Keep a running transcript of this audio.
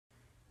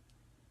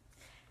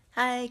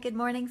Hi, good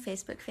morning,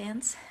 Facebook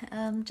fans.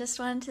 Just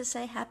wanted to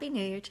say Happy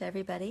New Year to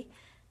everybody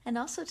and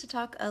also to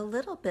talk a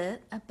little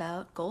bit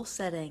about goal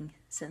setting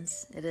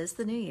since it is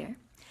the new year.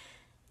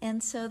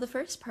 And so the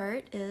first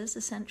part is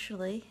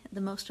essentially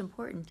the most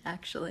important,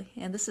 actually,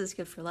 and this is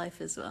good for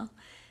life as well.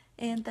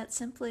 And that's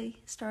simply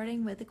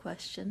starting with the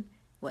question,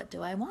 what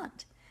do I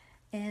want?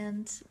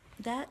 And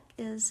that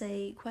is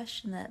a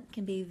question that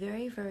can be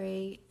very,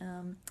 very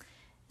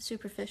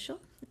superficial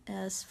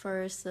as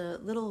far as the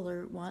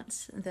littler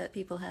wants that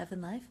people have in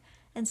life.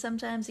 And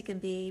sometimes it can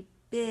be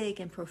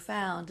big and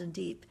profound and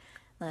deep,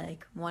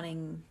 like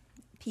wanting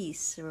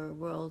peace or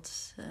world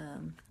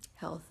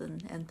health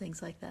and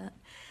things like that.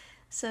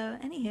 So,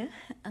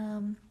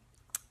 anywho,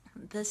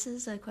 this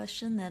is a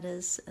question that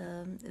is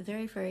a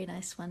very, very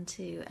nice one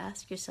to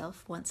ask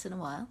yourself once in a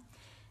while.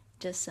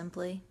 Just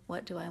simply,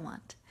 what do I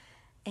want?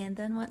 And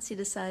then once you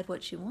decide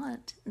what you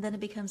want, then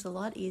it becomes a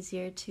lot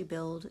easier to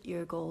build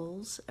your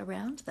goals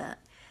around that.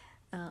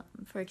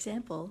 For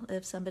example,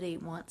 if somebody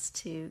wants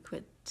to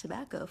quit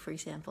tobacco, for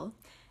example,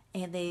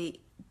 and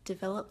they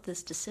develop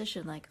this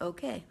decision like,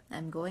 okay,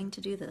 I'm going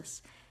to do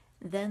this,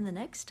 then the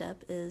next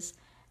step is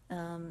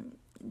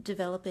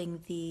developing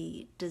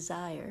the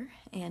desire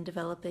and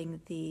developing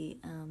the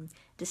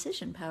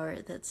decision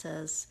power that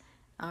says,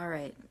 all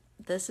right,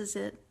 this is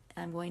it,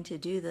 I'm going to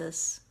do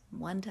this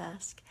one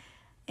task.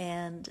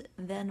 And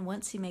then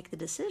once you make the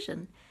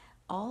decision,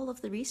 all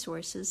of the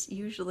resources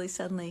usually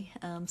suddenly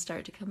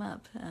start to come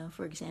up.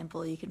 For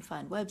example, you can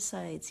find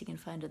websites, you can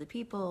find other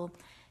people.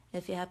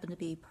 If you happen to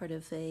be part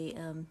of a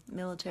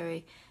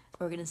military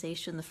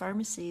organization, the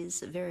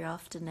pharmacies very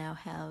often now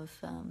have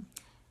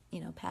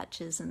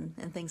patches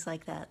and things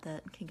like that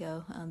that can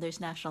go.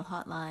 There's national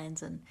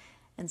hotlines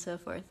and so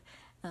forth.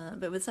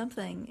 But with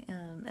something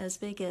as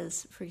big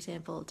as, for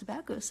example,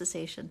 tobacco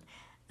cessation,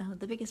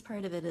 the biggest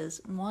part of it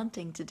is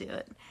wanting to do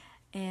it.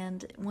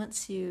 And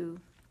once you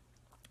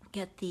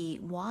get the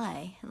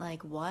why,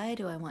 like why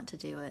do I want to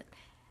do it,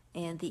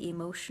 and the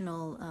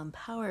emotional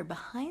power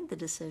behind the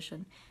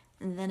decision,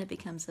 and then it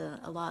becomes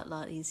a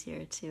lot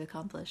easier to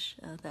accomplish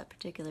that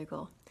particular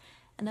goal.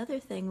 Another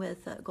thing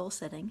with goal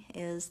setting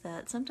is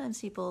that sometimes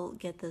people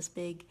get this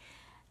big,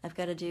 I've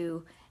got to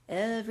do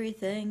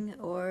everything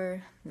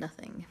or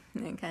nothing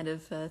kind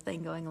of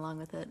thing going along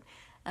with it.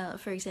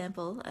 For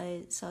example,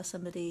 I saw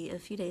somebody a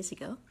few days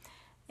ago,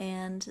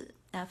 and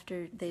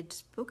after they'd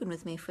spoken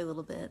with me for a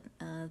little bit,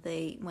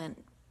 they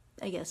went,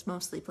 I guess,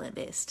 mostly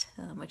plant-based,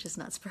 which is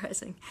not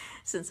surprising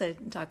since I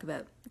talk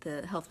about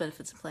the health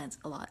benefits of plants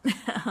a lot.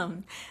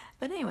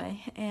 But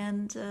anyway,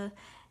 and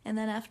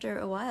then after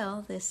a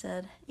while, they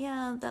said,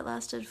 yeah, that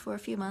lasted for a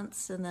few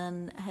months, and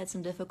then I had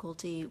some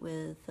difficulty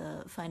with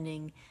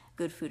finding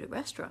good food at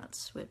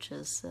restaurants, which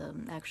is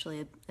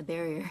actually a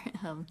barrier,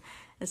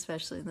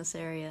 especially in this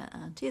area,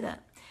 to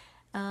that.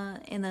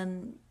 And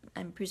then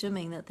I'm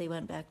presuming that they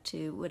went back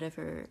to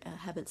whatever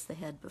habits they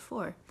had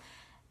before.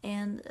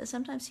 And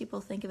sometimes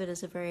people think of it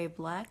as a very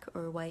black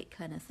or white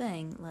kind of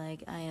thing,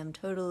 like I am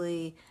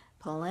totally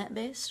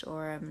plant-based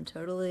or I'm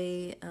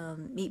totally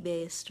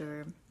meat-based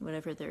or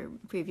whatever their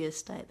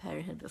previous diet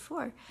pattern had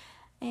before.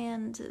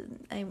 And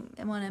I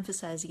want to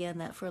emphasize again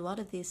that for a lot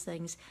of these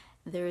things,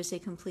 there is a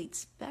complete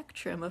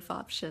spectrum of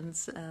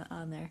options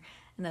on there.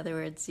 In other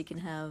words, you can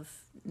have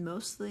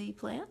mostly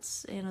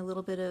plants and a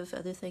little bit of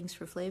other things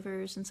for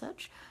flavors and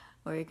such,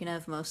 or you can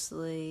have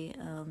mostly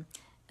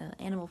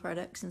animal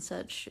products and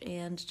such,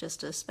 and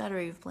just a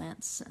spattering of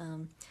plants,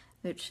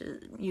 which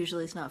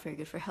usually is not very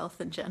good for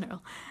health in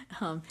general.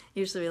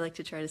 Usually we like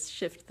to try to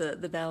shift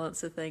the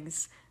balance of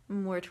things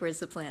more towards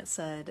the plant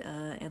side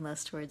and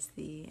less towards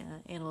the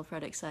animal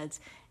product sides.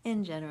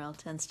 In general,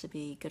 tends to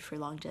be good for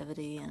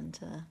longevity and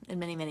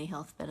many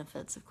health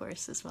benefits, of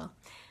course, as well.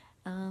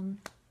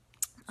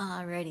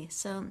 Alrighty,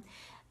 so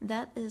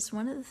that is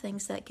one of the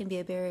things that can be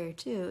a barrier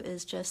too,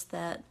 is just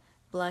that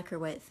black or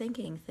white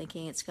thinking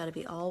it's got to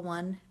be all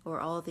one or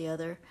all the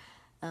other.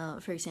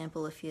 For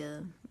example, if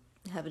you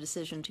have a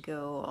decision to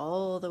go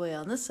all the way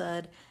on this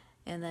side,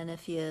 and then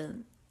if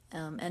you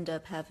end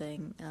up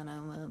having, I don't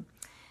know,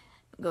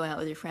 going out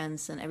with your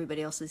friends and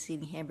everybody else is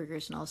eating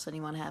hamburgers, and all of a sudden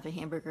you want to have a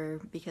hamburger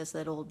because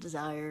that old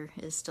desire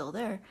is still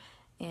there,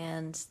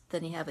 and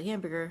then you have a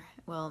hamburger,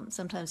 well,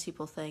 sometimes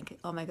people think,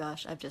 oh my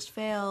gosh, I've just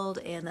failed,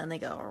 and then they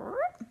go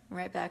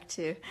right back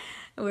to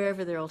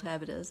wherever their old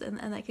habit is. And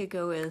that could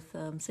go with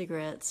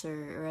cigarettes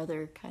or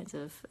other kinds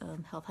of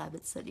health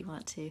habits that you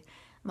want to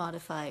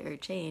modify or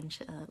change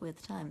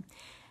with time.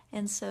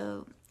 And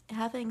so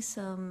having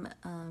some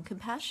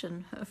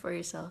compassion for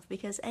yourself,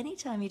 because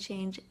anytime you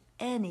change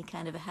any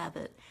kind of a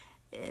habit,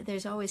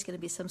 there's always going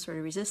to be some sort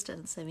of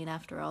resistance. I mean,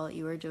 after all,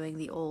 you were doing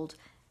the old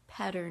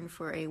pattern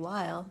for a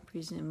while,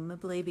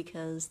 presumably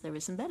because there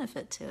was some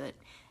benefit to it.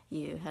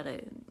 You had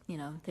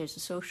there's a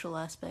social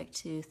aspect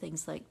to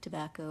things like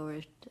tobacco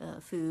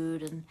or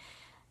food and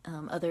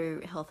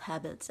other health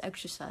habits.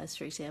 Exercise,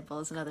 for example,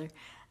 is another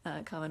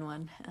common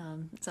one.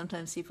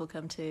 Sometimes people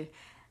come to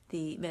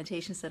the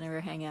meditation center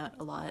or hang out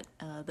a lot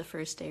the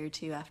first day or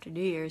two after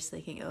New Year's,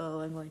 thinking, "Oh,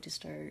 I'm going to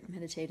start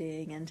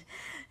meditating,"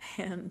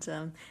 and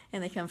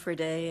they come for a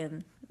day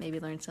and maybe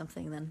learn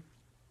something, then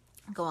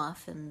go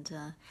off. And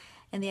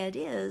the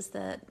idea is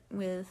that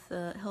with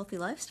healthy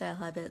lifestyle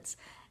habits,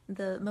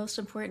 the most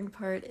important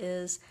part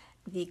is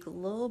the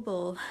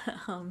global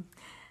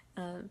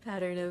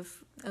pattern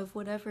of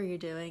whatever you're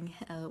doing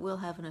will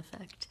have an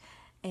effect.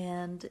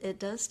 And it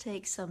does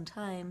take some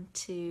time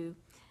to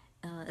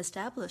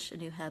establish a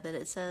new habit.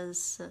 It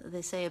says,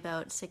 they say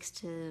about 6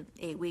 to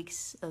 8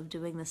 weeks of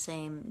doing the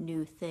same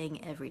new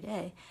thing every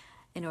day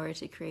in order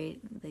to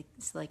create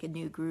like a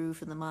new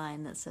groove in the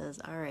mind that says,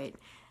 all right,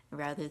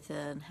 rather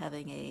than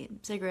having a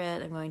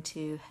cigarette, I'm going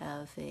to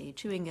have a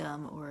chewing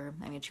gum, or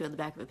I'm going to chew on the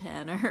back of a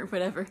pen, or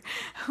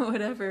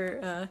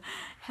whatever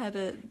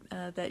habit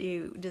that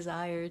you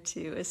desire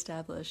to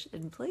establish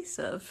in place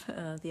of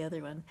the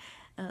other one.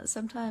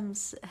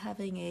 Sometimes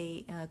having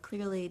a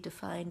clearly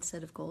defined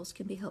set of goals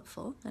can be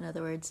helpful. In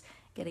other words,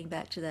 getting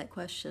back to that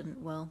question,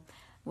 well,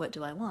 what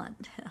do I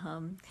want?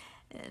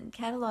 And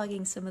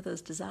cataloging some of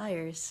those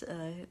desires,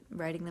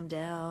 writing them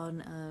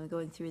down,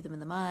 going through them in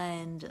the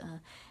mind,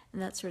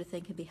 and that sort of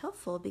thing can be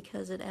helpful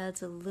because it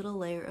adds a little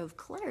layer of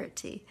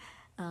clarity.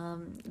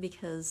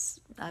 Because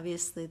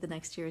obviously the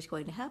next year is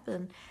going to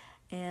happen,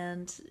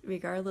 and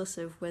regardless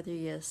of whether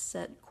you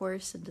set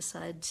course and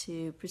decide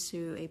to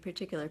pursue a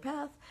particular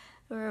path,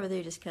 or whether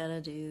you just kind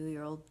of do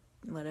your old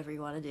whatever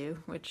you want to do,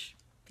 which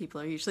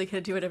people are usually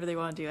going to do whatever they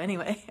want to do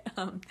anyway.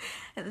 And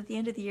at the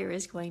end of the year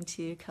is going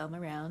to come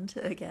around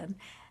again.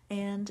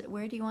 And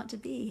where do you want to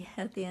be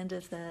at the end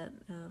of that?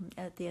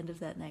 At the end of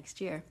that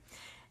next year.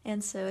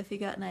 And so, if you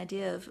got an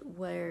idea of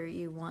where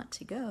you want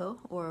to go,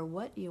 or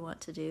what you want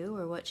to do,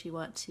 or what you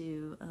want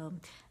to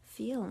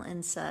feel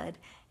inside,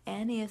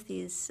 any of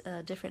these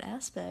different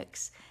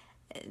aspects,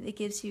 it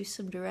gives you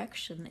some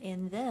direction.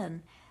 And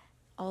then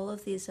all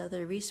of these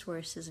other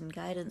resources and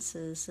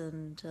guidances,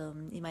 and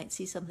you might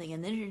see something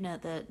in the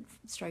internet that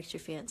strikes your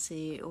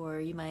fancy,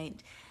 or you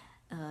might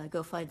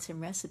go find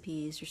some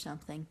recipes or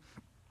something.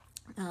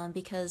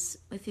 Because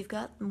if you've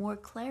got more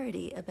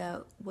clarity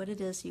about what it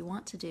is you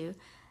want to do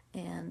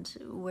and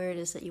where it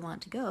is that you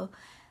want to go,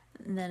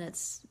 then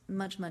it's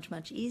much, much,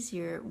 much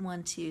easier,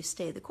 one, to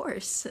stay the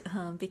course,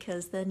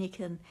 because then you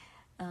can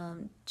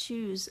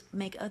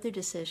make other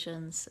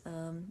decisions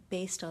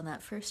based on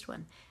that first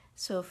one.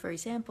 So, for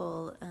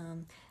example,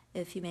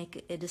 if you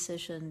make a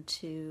decision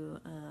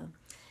to,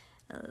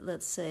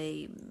 let's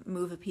say,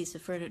 move a piece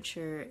of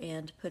furniture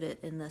and put it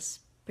in this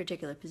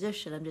particular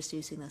position, I'm just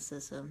using this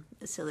as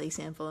a silly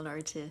example in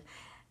order to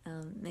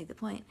make the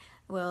point,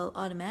 well,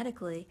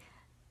 automatically,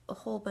 a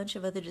whole bunch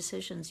of other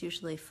decisions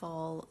usually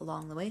fall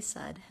along the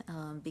wayside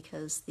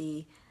because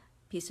the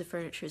piece of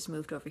furniture is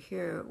moved over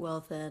here.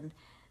 Well, then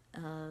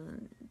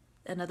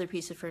another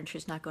piece of furniture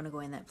is not going to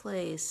go in that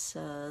place.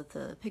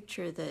 The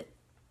picture that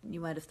you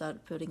might have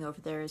thought putting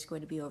over there is going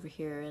to be over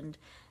here,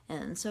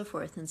 and so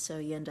forth. And so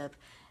you end up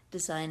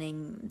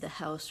designing the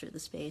house or the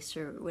space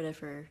or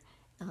whatever,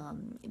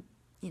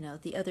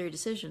 the other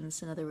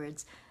decisions, in other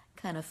words,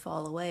 kind of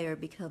fall away or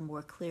become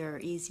more clear or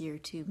easier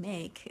to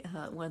make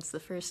once the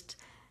first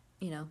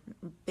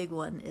big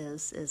one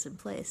is in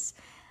place.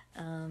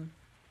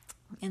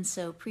 And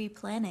so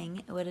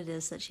pre-planning what it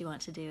is that you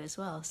want to do as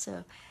well.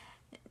 So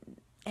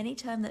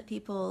anytime that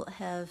people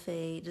have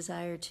a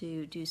desire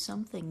to do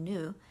something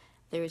new,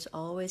 there's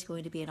always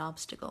going to be an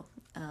obstacle.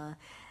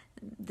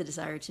 The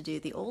desire to do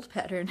the old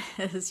pattern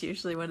is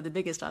usually one of the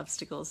biggest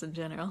obstacles in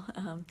general.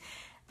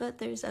 But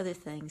there's other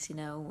things,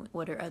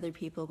 what are other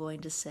people going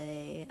to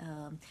say?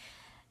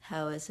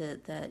 How is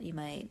it that you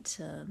might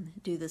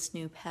do this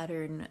new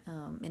pattern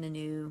in a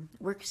new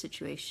work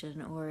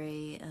situation or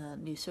a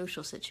new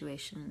social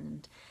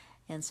situation,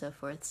 and so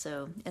forth.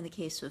 So in the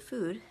case of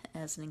food,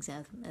 as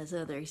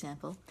another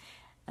example,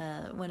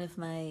 one of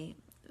my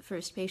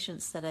first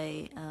patients that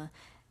I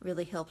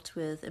really helped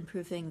with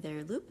improving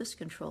their lupus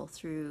control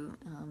through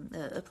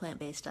a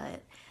plant-based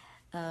diet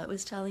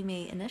was telling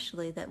me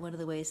initially that one of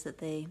the ways that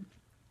they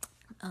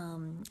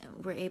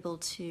were able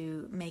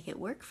to make it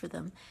work for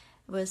them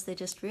was they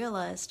just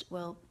realized,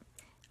 well,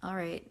 all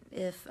right,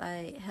 if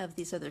I have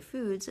these other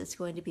foods, it's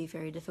going to be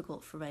very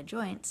difficult for my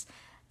joints,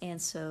 and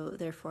so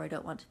therefore I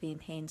don't want to be in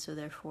pain, so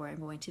therefore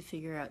I'm going to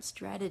figure out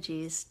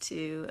strategies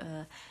to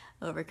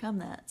overcome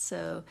that.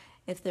 So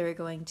if they were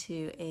going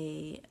to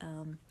a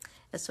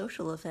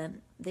social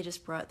event, they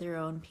just brought their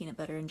own peanut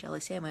butter and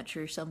jelly sandwich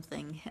or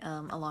something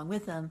along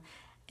with them,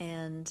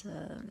 and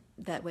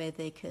that way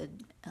they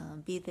could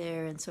be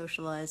there and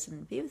socialize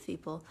and be with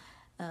people,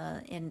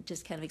 and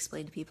just kind of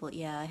explain to people,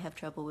 yeah, I have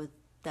trouble with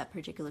that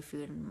particular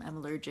food and I'm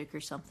allergic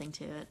or something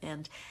to it.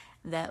 And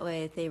that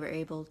way they were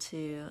able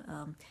to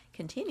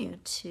continue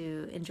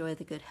to enjoy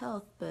the good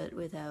health, but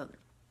without,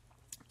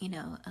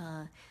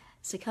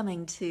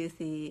 succumbing to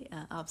the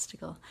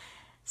obstacle.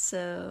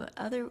 So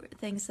other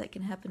things that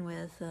can happen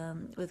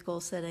with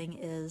goal setting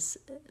is,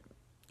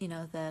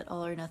 that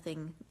all or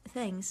nothing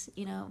things,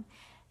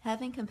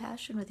 having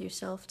compassion with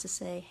yourself to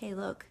say, hey,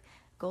 look,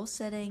 goal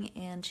setting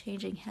and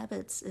changing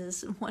habits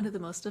is one of the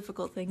most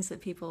difficult things that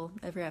people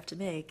ever have to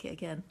make.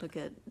 Again, look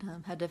at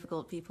how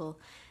difficult people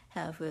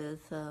have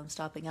with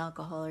stopping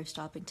alcohol or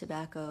stopping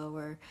tobacco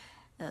or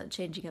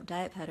changing up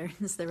diet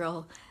patterns. They're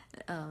all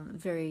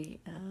very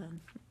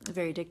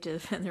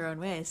addictive in their own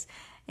ways.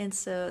 And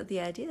so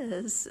the idea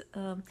is,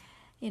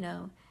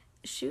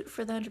 shoot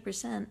for the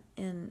 100%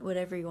 in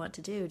whatever you want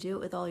to do. Do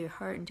it with all your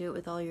heart and do it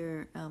with all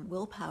your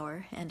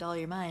willpower and all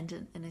your mind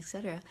and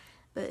etc.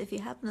 But if you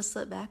happen to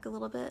slip back a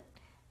little bit,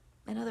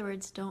 in other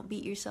words, don't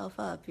beat yourself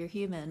up. You're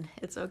human.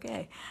 It's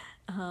okay.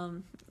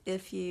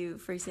 If you,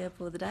 for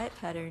example, with the diet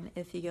pattern,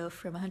 if you go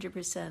from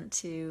 100%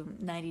 to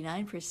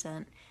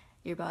 99%,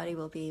 your body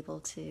will be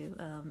able to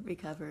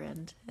recover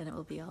and it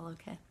will be all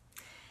okay.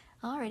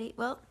 Alrighty,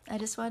 well, I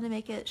just wanted to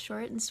make it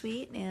short and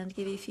sweet and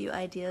give you a few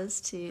ideas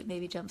to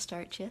maybe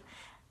jumpstart you.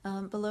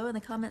 Below in the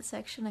comment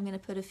section, I'm going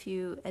to put a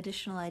few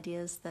additional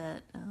ideas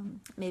that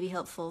may be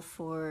helpful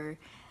for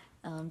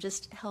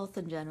just health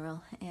in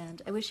general.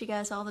 And I wish you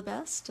guys all the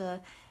best.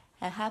 A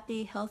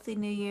happy, healthy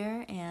new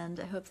year, and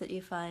I hope that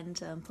you find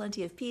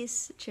plenty of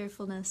peace,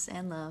 cheerfulness,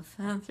 and love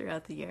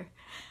throughout the year.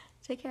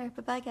 Take care.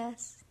 Bye-bye,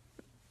 guys.